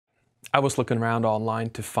I was looking around online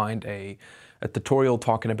to find a tutorial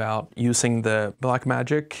talking about using the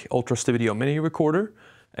Blackmagic UltraStudio Mini Recorder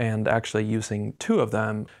and actually using two of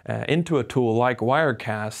them into a tool like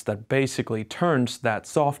Wirecast that basically turns that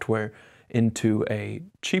software into a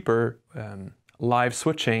cheaper live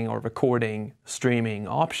switching or recording streaming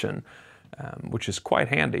option, which is quite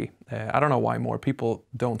handy. I don't know why more people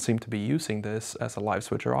don't seem to be using this as a live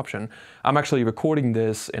switcher option. I'm actually recording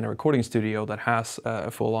this in a recording studio that has a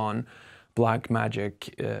full-on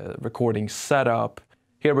Blackmagic recording setup.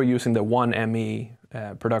 Here we're using the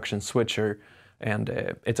 1ME production switcher, and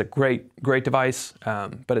it's a great device,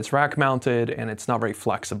 but it's rack mounted and it's not very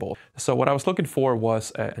flexible. So what I was looking for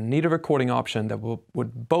was a neater recording option that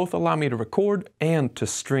would both allow me to record and to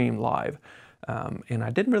stream live. And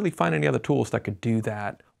I didn't really find any other tools that could do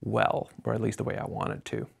that well, or at least the way I wanted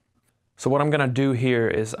to. So what I'm gonna do here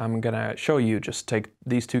is I'm gonna show you, just take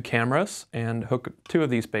these two cameras and hook two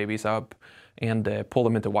of these babies up and pull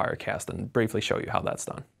them into Wirecast and briefly show you how that's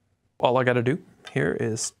done. All I gotta do here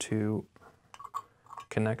is to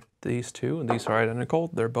connect these two, and these are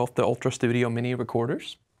identical. They're both the UltraStudio Mini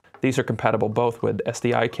Recorders. These are compatible both with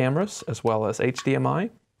SDI cameras as well as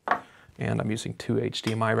HDMI. And I'm using two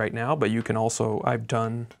HDMI right now, but you can also, I've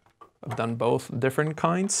done both different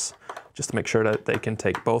kinds just to make sure that they can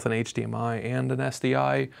take both an HDMI and an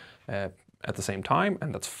SDI at the same time,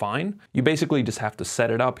 and that's fine. You basically just have to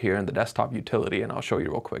set it up here in the desktop utility, and I'll show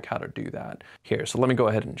you real quick how to do that here. So let me go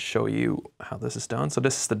ahead and show you how this is done. So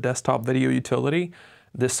this is the desktop video utility.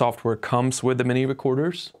 This software comes with the mini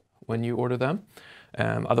recorders when you order them.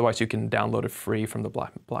 Otherwise, you can download it free from the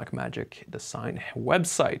Blackmagic design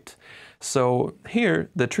website. So here,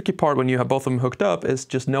 the tricky part when you have both of them hooked up is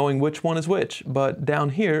just knowing which one is which. But down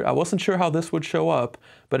here, I wasn't sure how this would show up,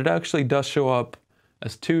 but it actually does show up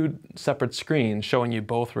as two separate screens showing you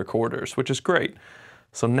both recorders, which is great.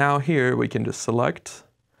 So now here we can just select,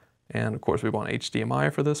 and of course we want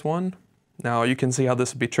HDMI for this one. Now you can see how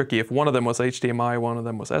this would be tricky. If one of them was HDMI, one of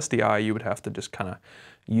them was SDI, you would have to just kind of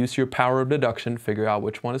use your power of deduction, figure out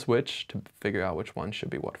which one is which, to figure out which one should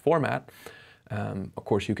be what format. Of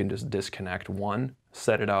course, you can just disconnect one,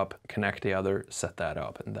 set it up, connect the other, set that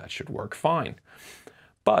up, and that should work fine.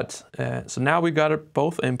 But, so now we've got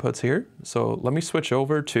both inputs here. So let me switch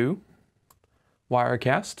over to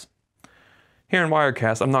Wirecast. Here in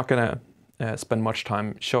Wirecast, I'm not gonna spend much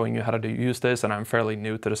time showing you how to use this, and I'm fairly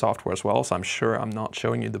new to the software as well, so I'm sure I'm not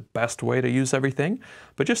showing you the best way to use everything.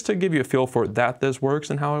 But just to give you a feel for that this works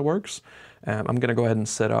and how it works, I'm gonna go ahead and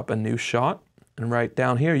set up a new shot. And right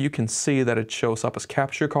down here, you can see that it shows up as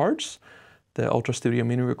capture cards, the UltraStudio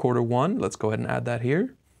Mini Recorder 1. Let's go ahead and add that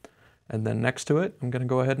here. And then next to it, I'm gonna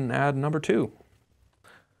go ahead and add number 2.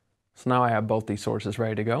 So now I have both these sources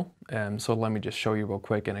ready to go. So let me just show you real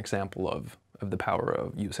quick an example of the power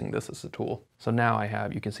of using this as a tool. So now I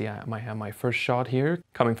have, you can see I have my first shot here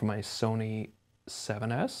coming from my Sony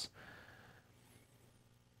 7S.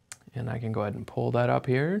 And I can go ahead and pull that up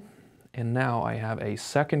here. And now I have a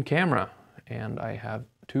second camera, and I have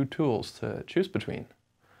two tools to choose between.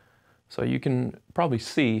 So you can probably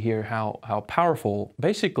see here how powerful,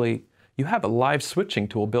 basically, you have a live switching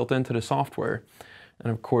tool built into the software.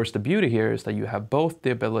 And of course, the beauty here is that you have both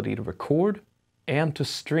the ability to record and to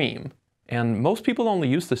stream. And most people only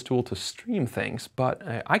use this tool to stream things, but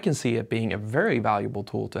I can see it being a very valuable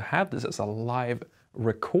tool to have this as a live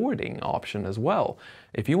recording option as well.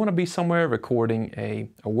 If you want to be somewhere recording a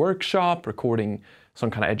workshop, recording some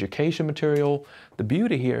kind of education material, the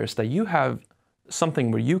beauty here is that you have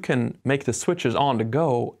something where you can make the switches on the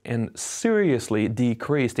go and seriously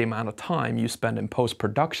decrease the amount of time you spend in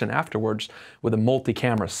post-production afterwards with a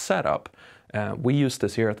multi-camera setup. We use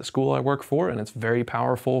this here at the school I work for, and it's very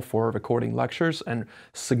powerful for recording lectures and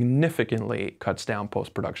significantly cuts down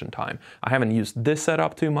post-production time. I haven't used this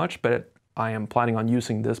setup too much, but I am planning on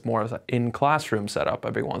using this more as an in-classroom setup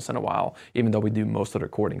every once in a while, even though we do most of the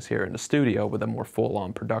recordings here in the studio with a more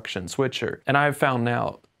full-on production switcher. And I've found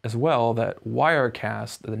now as well that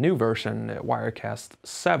Wirecast, the new version, Wirecast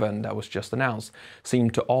 7 that was just announced,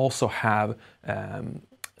 seemed to also have, and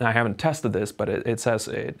I haven't tested this, but it says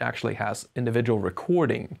it actually has individual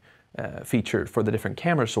recording featured for the different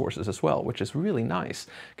camera sources as well, which is really nice,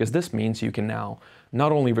 because this means you can now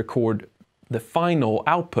not only record the final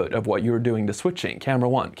output of what you're doing the switching, camera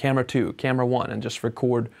 1, camera 2, camera 1, and just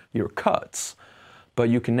record your cuts, but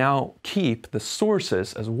you can now keep the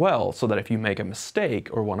sources as well, so that if you make a mistake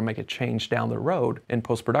or want to make a change down the road in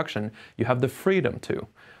post-production, you have the freedom to,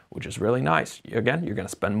 which is really nice. Again, you're going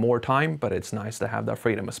to spend more time, but it's nice to have that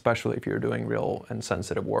freedom, especially if you're doing real and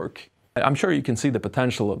sensitive work. I'm sure you can see the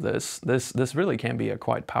potential of this. This really can be a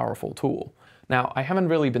quite powerful tool. Now, I haven't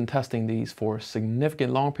really been testing these for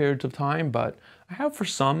significant long periods of time, but I have for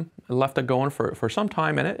some left it going for some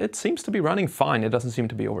time, and it seems to be running fine. It doesn't seem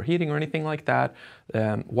to be overheating or anything like that.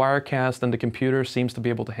 Wirecast and the computer seems to be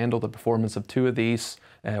able to handle the performance of 2 of these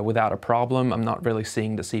without a problem. I'm not really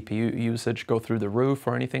seeing the CPU usage go through the roof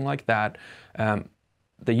or anything like that.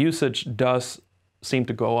 The usage does seem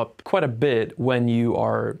to go up quite a bit when you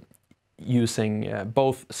are using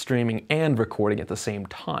both streaming and recording at the same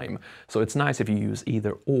time. So it's nice if you use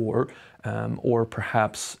either or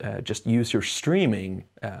perhaps just use your streaming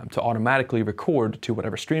to automatically record to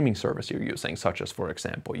whatever streaming service you're using, such as, for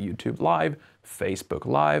example, YouTube Live, Facebook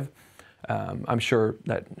Live. I'm sure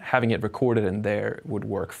that having it recorded in there would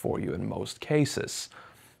work for you in most cases.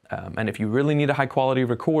 And if you really need a high quality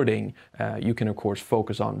recording, you can of course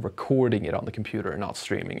focus on recording it on the computer and not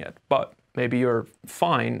streaming it. But maybe you're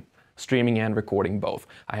fine streaming and recording both.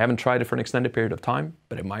 I haven't tried it for an extended period of time,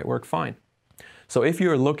 but it might work fine. So if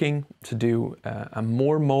you're looking to do a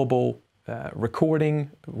more mobile recording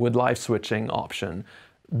with live switching option,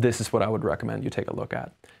 this is what I would recommend you take a look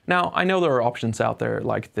at. Now, I know there are options out there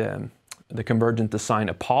like the Convergent Design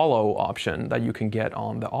Apollo option that you can get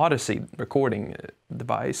on the Odyssey recording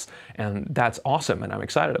device, and that's awesome, and I'm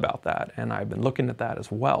excited about that, and I've been looking at that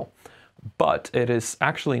as well. But it is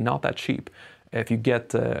actually not that cheap. If you get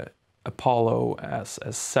the Apollo as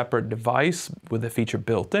a separate device with the feature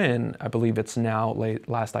built in, I believe it's now,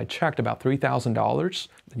 last I checked, about $3,000.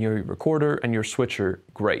 And your recorder and your switcher,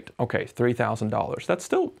 great. Okay, $3,000. That's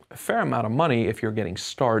still a fair amount of money if you're getting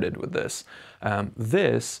started with this.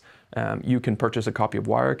 You can purchase a copy of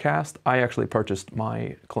Wirecast. I actually purchased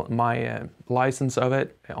my license of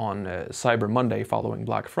it on Cyber Monday following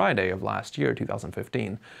Black Friday of last year,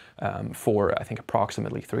 2015, for I think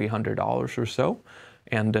approximately $300 or so.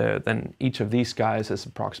 And then each of these guys is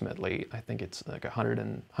approximately, I think it's like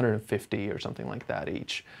 150 or something like that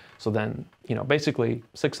each. So then, you know, basically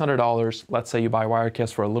 $600. Let's say you buy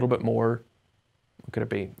Wirecast for a little bit more. What could it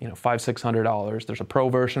be? You know, $500–600. There's a pro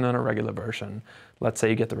version and a regular version. Let's say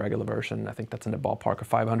you get the regular version. I think that's in the ballpark of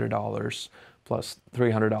 $500 plus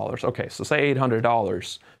 $300. Okay, so say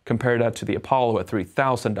 $800. Compare that to the Apollo at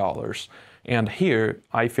 $3,000. And here,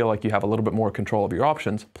 I feel like you have a little bit more control of your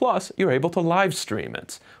options, plus you're able to live stream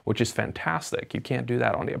it, which is fantastic. You can't do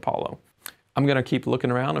that on the Apollo. I'm gonna keep looking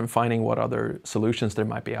around and finding what other solutions there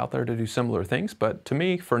might be out there to do similar things, but to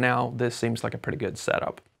me, for now, this seems like a pretty good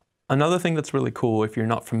setup. Another thing that's really cool if you're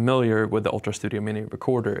not familiar with the UltraStudio Mini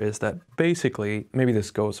Recorder is that basically, maybe this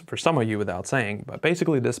goes for some of you without saying, but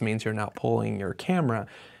basically this means you're now pulling your camera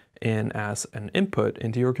in as an input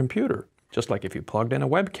into your computer, just like if you plugged in a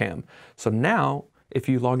webcam. So now, if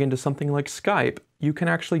you log into something like Skype, you can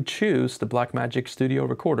actually choose the Blackmagic Studio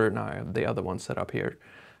Recorder, now I have the other one set up here,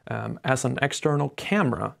 as an external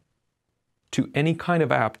camera to any kind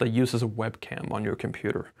of app that uses a webcam on your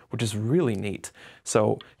computer, which is really neat.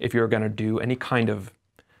 So if you're gonna do any kind of,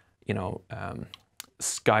 you know,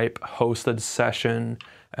 Skype hosted session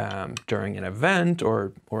during an event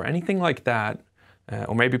or anything like that,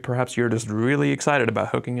 or maybe perhaps you're just really excited about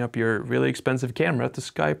hooking up your really expensive camera to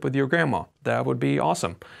Skype with your grandma. That would be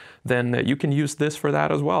awesome. Then you can use this for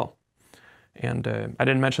that as well. And I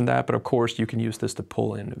didn't mention that, but of course you can use this to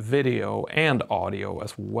pull in video and audio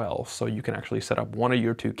as well. So you can actually set up one of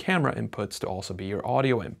your 2 camera inputs to also be your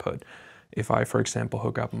audio input. If I, for example,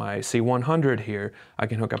 hook up my C100 here, I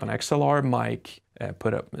can hook up an XLR mic,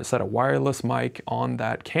 set a wireless mic on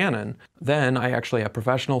that Canon. Then I actually have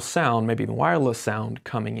professional sound, maybe even wireless sound,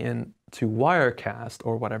 coming in to Wirecast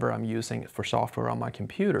or whatever I'm using for software on my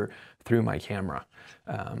computer through my camera.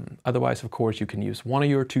 Otherwise, of course, you can use one of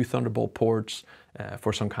your 2 Thunderbolt ports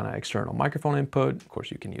for some kind of external microphone input. Of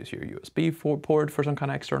course, you can use your USB port for some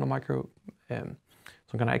kind of external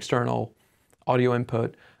audio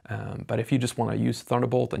input. But if you just want to use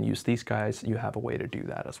Thunderbolt and use these guys, you have a way to do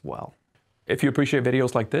that as well. If you appreciate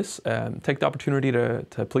videos like this, take the opportunity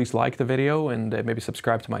to please like the video and maybe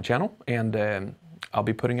subscribe to my channel. And I'll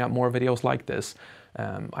be putting out more videos like this.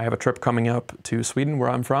 I have a trip coming up to Sweden, where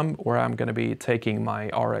I'm from, where I'm going to be taking my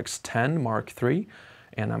RX10 Mark III,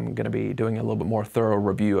 and I'm going to be doing a little bit more thorough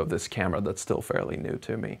review of this camera that's still fairly new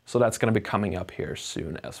to me. So that's going to be coming up here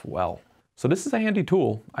soon as well. So this is a handy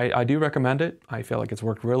tool. I do recommend it. I feel like it's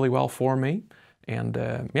worked really well for me.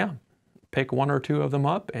 And yeah, pick 1 or 2 of them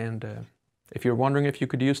up. And if you're wondering if you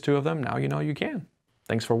could use 2 of them, now you know you can.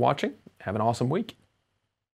 Thanks for watching. Have an awesome week.